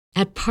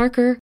At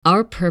Parker,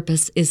 our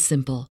purpose is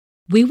simple.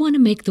 We want to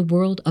make the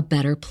world a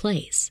better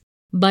place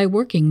by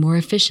working more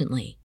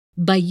efficiently,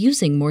 by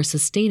using more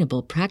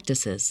sustainable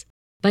practices,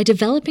 by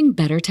developing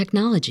better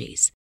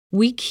technologies.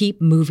 We keep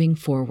moving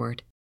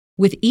forward.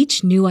 With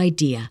each new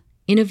idea,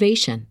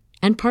 innovation,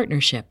 and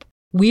partnership,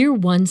 we're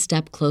one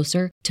step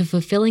closer to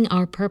fulfilling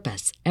our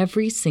purpose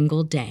every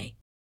single day.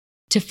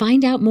 To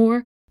find out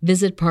more,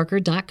 visit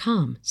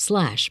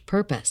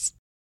parker.com/purpose.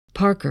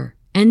 Parker,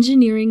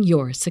 engineering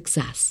your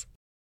success.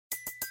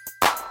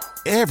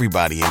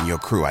 Everybody in your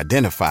crew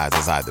identifies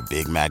as either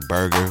Big Mac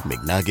Burger,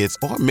 McNuggets,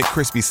 or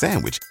McCrispy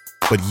Sandwich.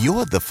 But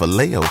you're the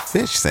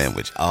Filet-O-Fish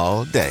Sandwich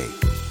all day.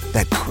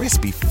 That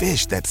crispy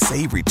fish, that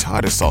savory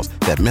tartar sauce,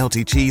 that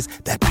melty cheese,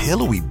 that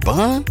pillowy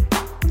bun.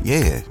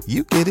 Yeah,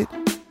 you get it.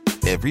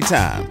 Every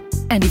time.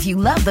 And if you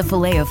love the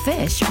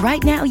Filet-O-Fish,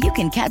 right now you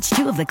can catch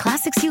two of the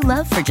classics you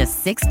love for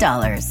just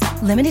 $6.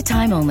 Limited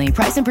time only.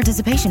 Price and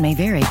participation may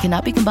vary.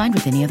 Cannot be combined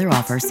with any other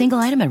offer. Single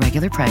item at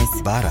regular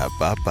price.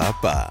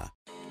 Ba-da-ba-ba-ba.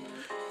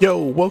 Yo,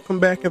 welcome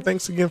back, and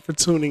thanks again for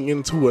tuning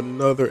into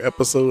another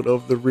episode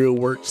of the Real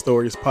Work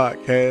Stories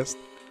podcast.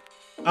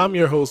 I'm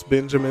your host,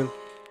 Benjamin,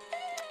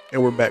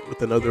 and we're back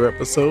with another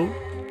episode.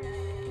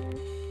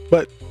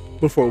 But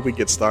before we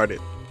get started,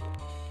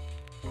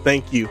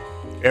 thank you,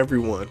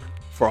 everyone,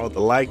 for all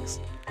the likes,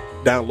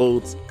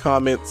 downloads,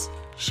 comments,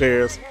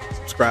 shares,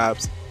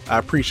 subscribes. I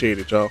appreciate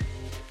it, y'all.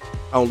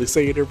 I only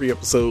say it every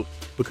episode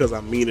because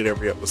I mean it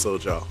every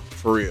episode, y'all.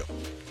 For real.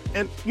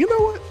 And you know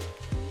what?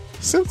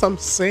 Since I'm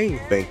saying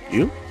thank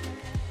you,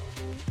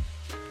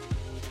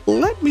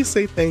 let me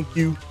say thank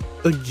you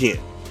again.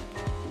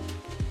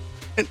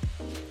 And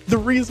the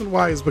reason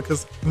why is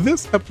because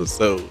this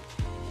episode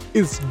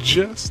is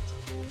just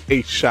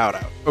a shout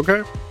out,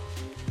 okay?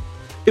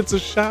 It's a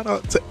shout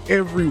out to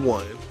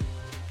everyone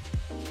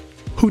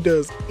who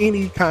does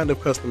any kind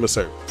of customer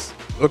service,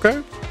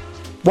 okay?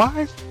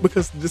 Why?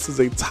 Because this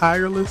is a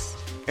tireless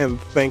and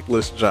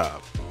thankless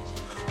job.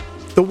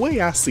 The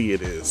way I see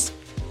it is,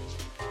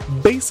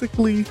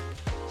 basically,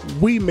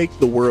 we make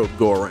the world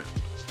go around.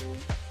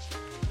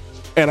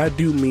 And I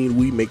do mean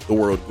we make the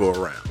world go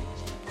around.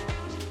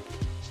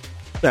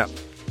 Now,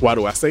 why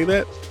do I say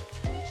that?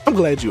 I'm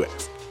glad you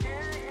asked.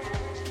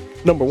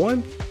 Number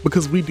one,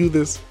 because we do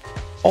this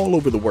all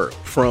over the world,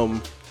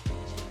 from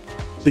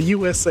the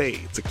USA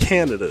to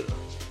Canada,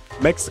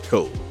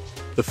 Mexico,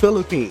 the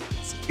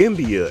Philippines,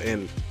 India,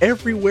 and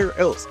everywhere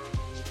else.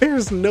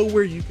 There's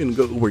nowhere you can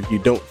go where you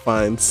don't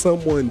find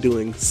someone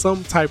doing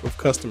some type of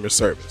customer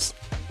service.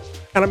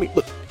 And I mean,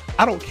 look,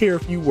 I don't care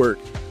if you work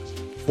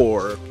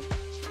for a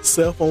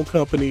cell phone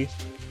company,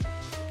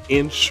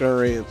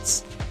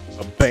 insurance,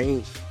 a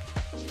bank,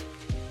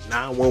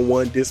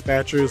 911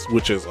 dispatchers,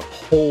 which is a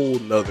whole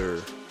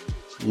nother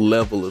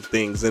level of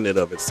things in and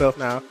of itself.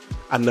 Now,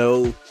 I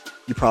know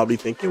you're probably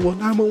thinking, well,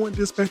 911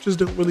 dispatchers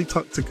don't really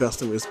talk to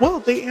customers. Well,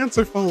 they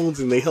answer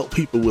phones and they help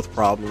people with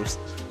problems.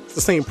 It's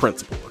the same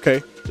principle,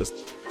 okay? Just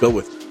go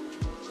with it.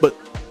 But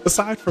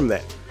aside from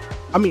that,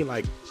 I mean,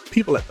 like,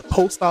 people at the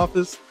post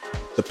office,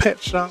 the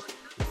pet shop,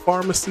 the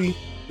pharmacy,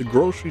 the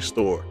grocery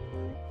store,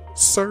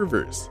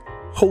 servers,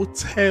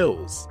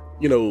 hotels,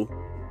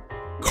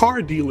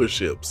 car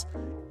dealerships,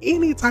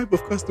 any type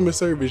of customer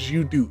service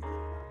you do,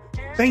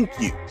 thank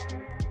you.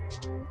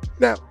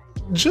 Now,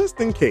 just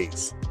in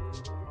case,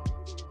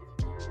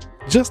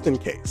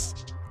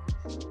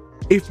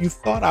 if you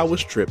thought I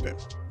was tripping,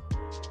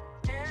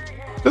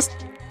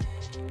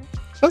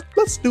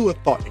 let's do a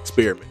thought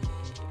experiment,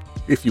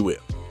 if you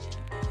will.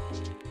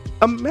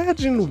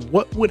 Imagine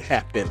what would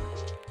happen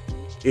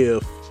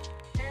if,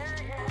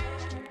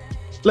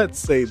 let's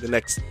say, the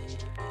next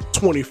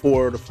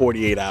 24 to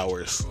 48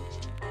 hours,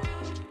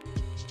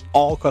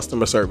 all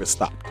customer service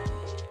stopped.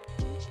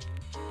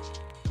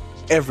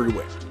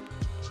 Everywhere.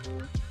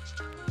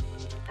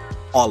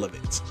 All of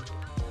it.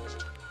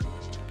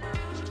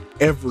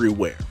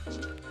 Everywhere.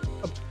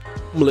 I'm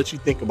gonna let you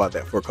think about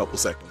that for a couple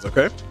seconds,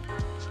 okay?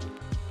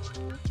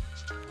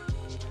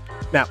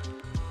 Now,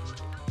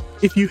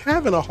 if you're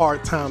having a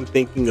hard time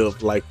thinking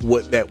of like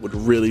what that would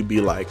really be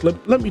like,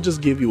 let me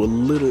just give you a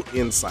little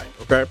insight,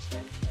 okay?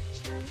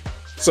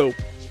 So,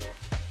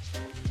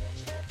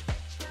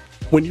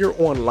 when you're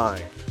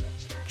online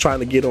trying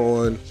to get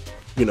on,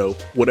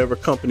 whatever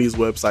company's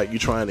website you're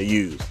trying to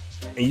use,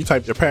 and you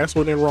type your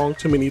password in wrong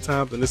too many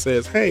times and it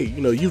says, hey,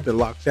 you've been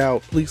locked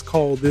out, please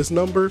call this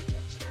number.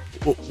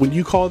 Well, when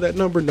you call that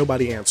number,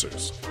 nobody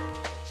answers.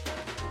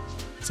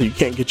 So you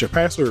can't get your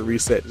password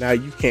reset. Now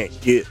you can't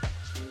get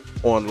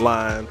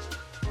online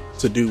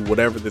to do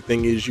whatever the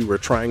thing is you were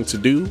trying to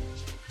do.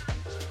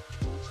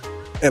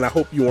 And I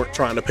hope you weren't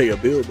trying to pay a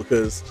bill,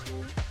 because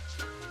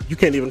you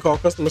can't even call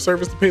customer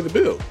service to pay the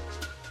bill.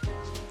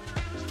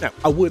 Now,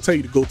 I would tell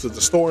you to go to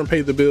the store and pay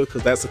the bill,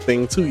 because that's a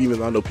thing too, even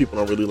though I know people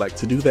don't really like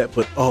to do that.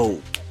 But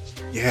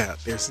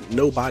there's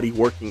nobody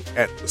working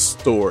at the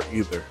store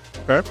either.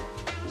 Okay?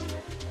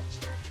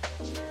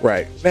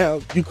 Right.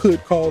 Now, you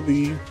could call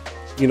the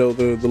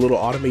little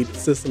automated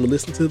system and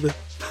listen to the,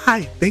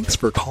 hi, thanks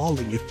for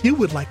calling. If you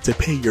would like to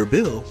pay your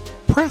bill,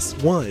 press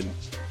 1.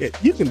 Yeah,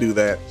 you can do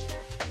that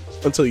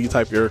until you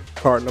type your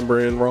card number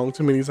in wrong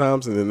too many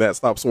times, and then that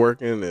stops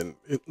working. And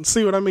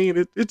see what I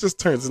mean? It just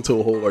turns into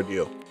a whole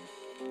ordeal.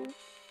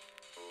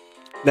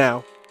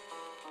 Now,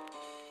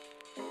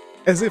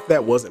 as if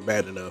that wasn't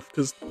bad enough,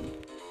 because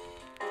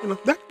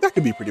that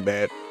could be pretty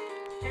bad.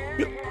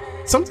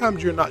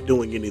 Sometimes you're not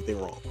doing anything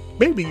wrong.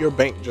 Maybe your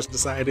bank just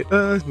decided,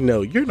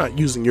 no, you're not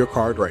using your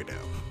card right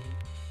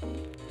now.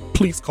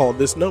 Please call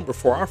this number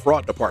for our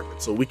fraud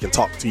department so we can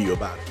talk to you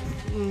about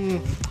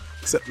it.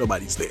 Except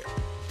nobody's there.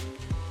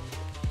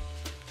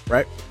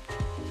 Right?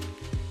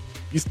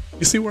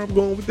 You see where I'm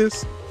going with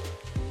this?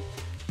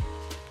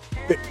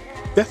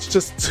 That's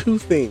just two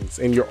things,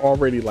 and you're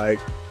already like,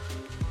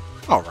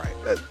 all right,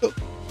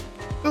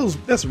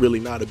 that's really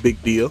not a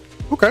big deal.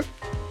 Okay,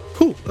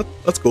 cool.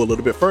 Let's go a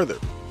little bit further.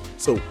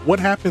 So what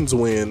happens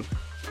when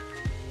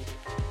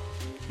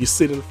you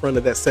sit in front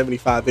of that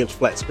 75-inch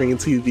flat screen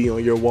TV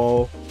on your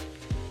wall,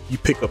 you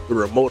pick up the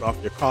remote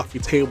off your coffee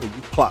table,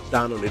 you plop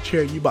down on the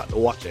chair, you about to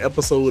watch an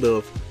episode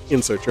of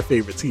insert your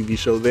favorite TV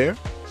show there,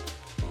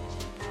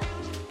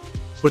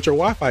 but your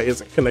Wi-Fi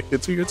isn't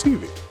connected to your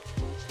TV.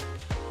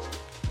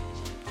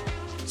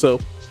 So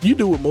you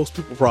do what most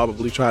people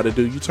probably try to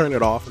do. You turn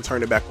it off and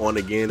turn it back on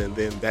again, and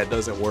then that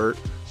doesn't work.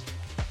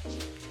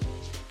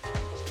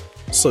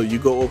 So you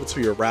go over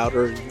to your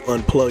router, you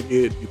unplug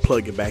it, you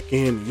plug it back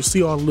in, you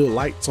see all the little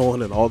lights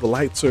on, and all the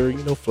lights are,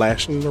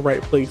 flashing in the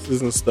right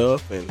places and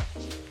stuff. And,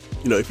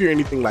 if you're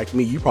anything like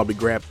me, you probably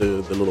grab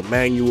the little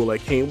manual that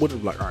came with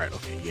it, like, all right,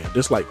 okay, yeah,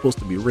 this light supposed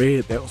to be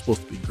red, that was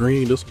supposed to be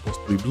green, this was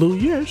supposed to be blue.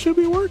 Yeah, it should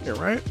be working,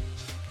 right?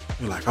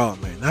 You're like, oh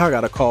man, now I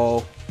gotta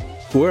call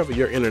whoever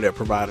your internet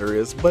provider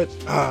is, but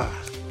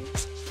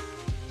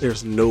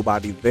there's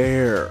nobody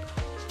there.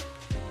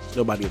 There's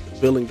nobody in the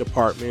billing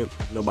department,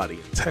 nobody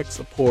in tech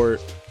support.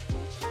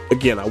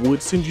 Again, I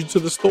would send you to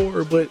the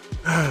store, but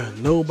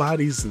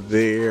nobody's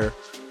there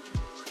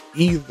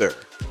either.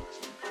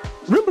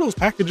 Remember those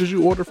packages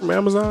you ordered from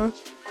Amazon?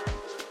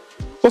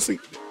 Well, see,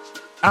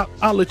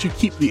 I'll let you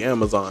keep the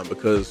Amazon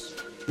because,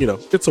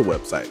 it's a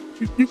website.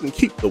 You can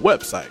keep the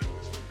website,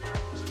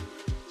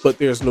 but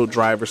there's no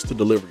drivers to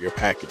deliver your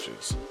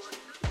packages.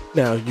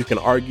 Now, you can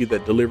argue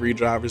that delivery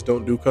drivers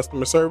don't do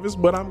customer service,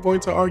 but I'm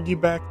going to argue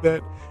back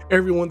that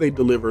everyone they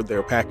deliver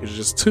their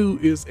packages to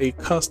is a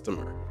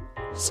customer.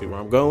 See where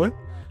I'm going?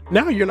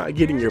 Now you're not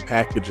getting your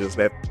packages.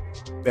 That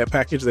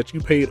package that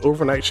you paid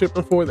overnight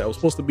shipping for that was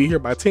supposed to be here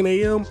by 10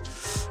 a.m.,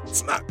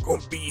 it's not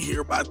going to be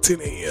here by 10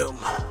 a.m.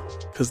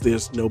 because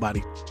there's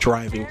nobody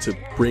driving to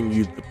bring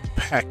you the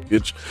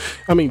package.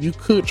 I mean, you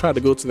could try to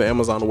go to the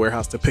Amazon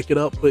warehouse to pick it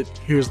up, but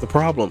here's the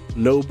problem.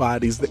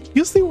 Nobody's there.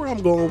 You see where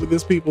I'm going with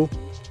this, people?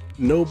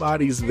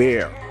 Nobody's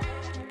there.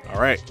 All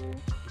right.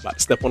 About to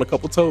step on a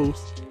couple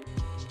toes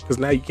because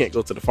now you can't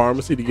go to the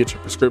pharmacy to get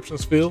your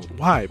prescriptions filled.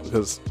 Why?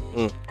 Because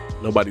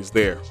nobody's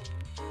there.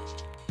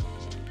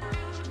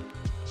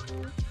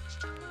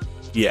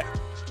 Yeah.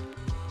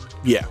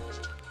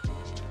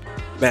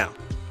 Now,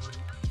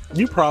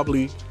 you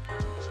probably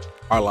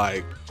are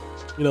like,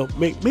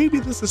 maybe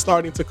this is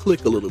starting to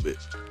click a little bit.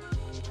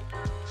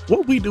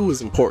 What we do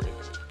is important.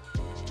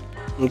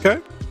 Okay?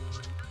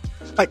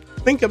 Like,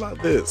 think about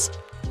this.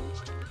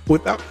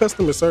 Without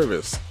customer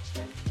service,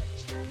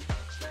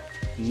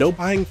 no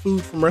buying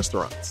food from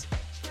restaurants.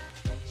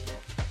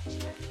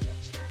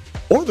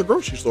 Or the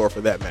grocery store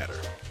for that matter.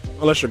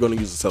 Unless you're going to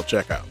use a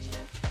self-checkout.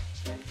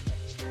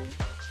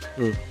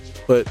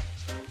 But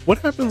what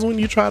happens when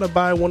you try to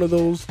buy one of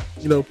those,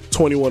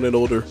 21 and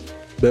older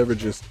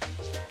beverages?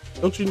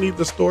 Don't you need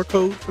the store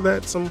code for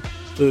that?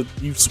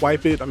 You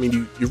swipe it. I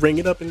mean, you ring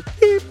it up and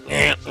beep,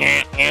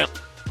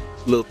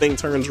 little thing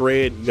turns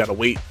red. You gotta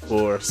wait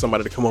for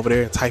somebody to come over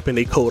there and type in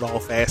their code all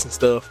fast and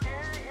stuff.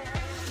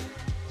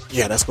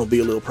 Yeah, that's gonna be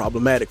a little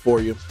problematic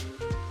for you.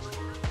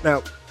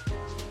 Now,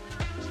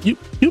 you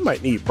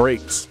might need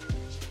brakes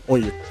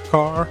on your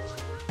car,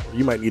 or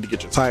you might need to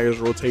get your tires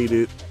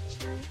rotated,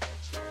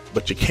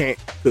 but you can't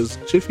because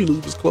Jiffy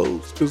Lube is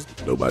closed because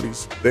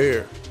nobody's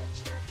there.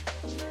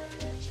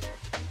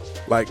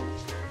 Like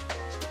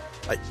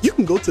you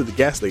can go to the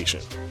gas station.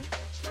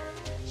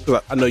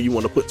 Because I know you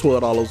want to put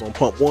 $12 on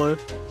pump one.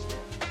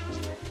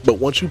 But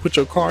once you put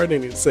your card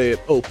in and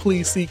said, oh,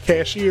 please see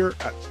cashier,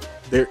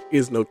 there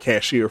is no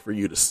cashier for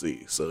you to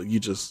see. So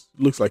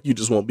looks like you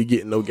just won't be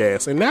getting no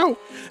gas. And now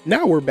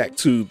we're back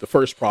to the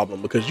first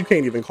problem because you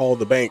can't even call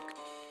the bank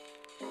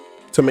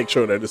to make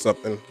sure that there's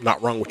something not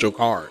wrong with your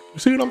card. You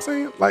see what I'm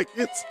saying? Like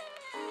it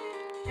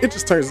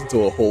just turns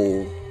into a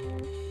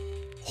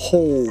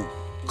whole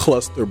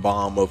cluster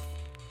bomb of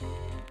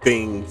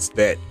things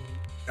that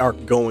are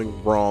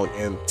going wrong.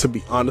 And to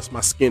be honest,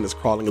 my skin is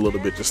crawling a little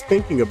bit just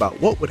thinking about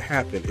what would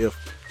happen if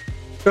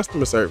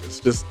customer service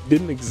just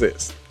didn't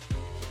exist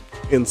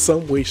in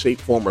some way, shape,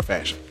 form, or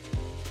fashion.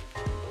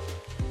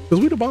 Because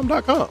we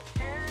thebomb.com.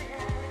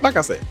 Like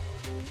I said,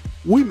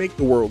 we make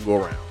the world go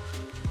around.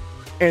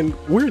 And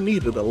we're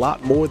needed a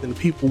lot more than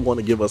people want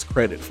to give us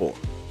credit for.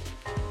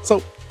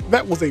 So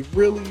that was a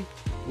really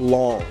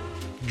long,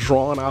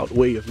 drawn out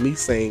way of me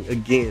saying,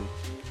 again,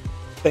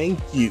 thank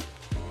you.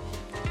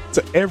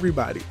 to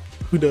everybody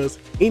who does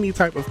any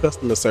type of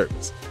customer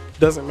service.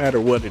 Doesn't matter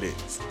what it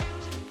is.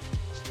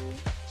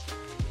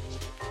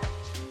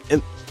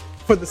 And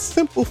for the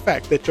simple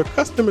fact that your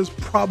customers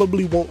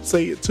probably won't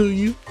say it to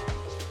you,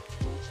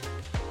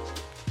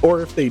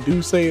 or if they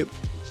do say it,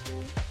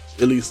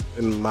 at least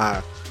in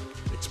my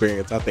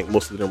experience, I think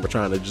most of them are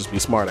trying to just be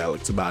smart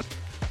alecks about it.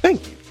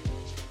 Thank you.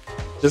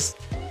 Just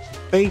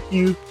thank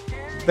you.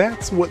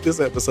 That's what this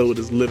episode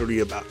is literally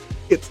about.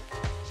 It's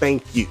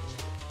thank you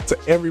to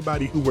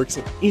everybody who works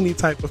in any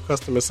type of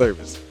customer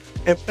service.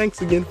 And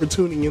thanks again for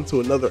tuning into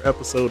another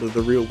episode of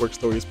the Real Work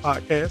Stories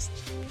podcast.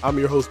 I'm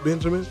your host,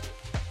 Benjamin.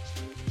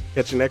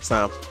 Catch you next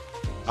time.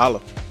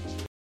 Holla.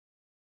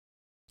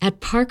 At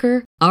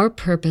Parker, our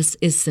purpose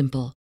is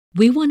simple.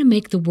 We want to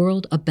make the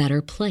world a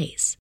better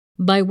place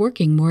by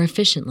working more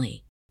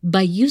efficiently,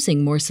 by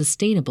using more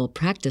sustainable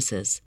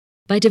practices,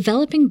 by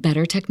developing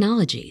better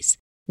technologies.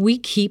 We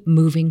keep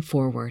moving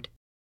forward.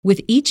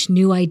 With each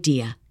new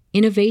idea,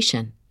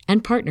 innovation,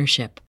 and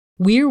partnership,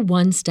 we're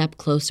one step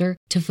closer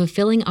to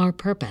fulfilling our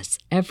purpose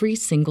every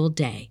single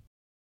day.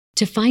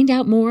 To find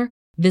out more,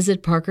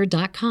 visit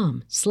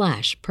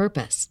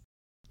parker.com/purpose.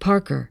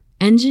 Parker,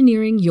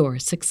 engineering your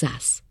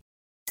success.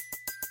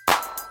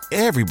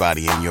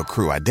 Everybody in your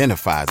crew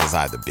identifies as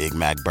either Big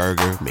Mac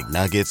Burger,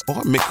 McNuggets,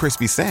 or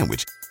McCrispy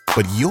Sandwich.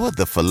 But you're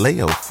the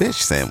Filet-O-Fish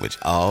Sandwich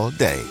all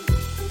day.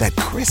 That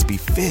crispy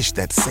fish,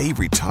 that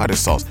savory tartar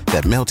sauce,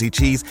 that melty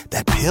cheese,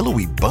 that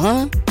pillowy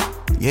bun.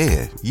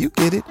 Yeah, you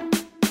get it.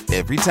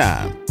 Every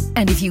time.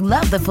 And if you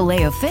love the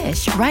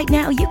Filet-O-Fish, right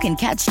now you can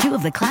catch two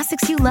of the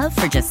classics you love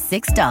for just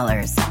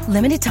 $6.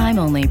 Limited time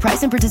only.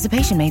 Price and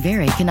participation may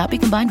vary. Cannot be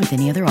combined with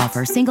any other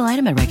offer. Single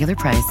item at regular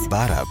price.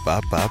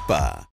 Ba-da-ba-ba-ba.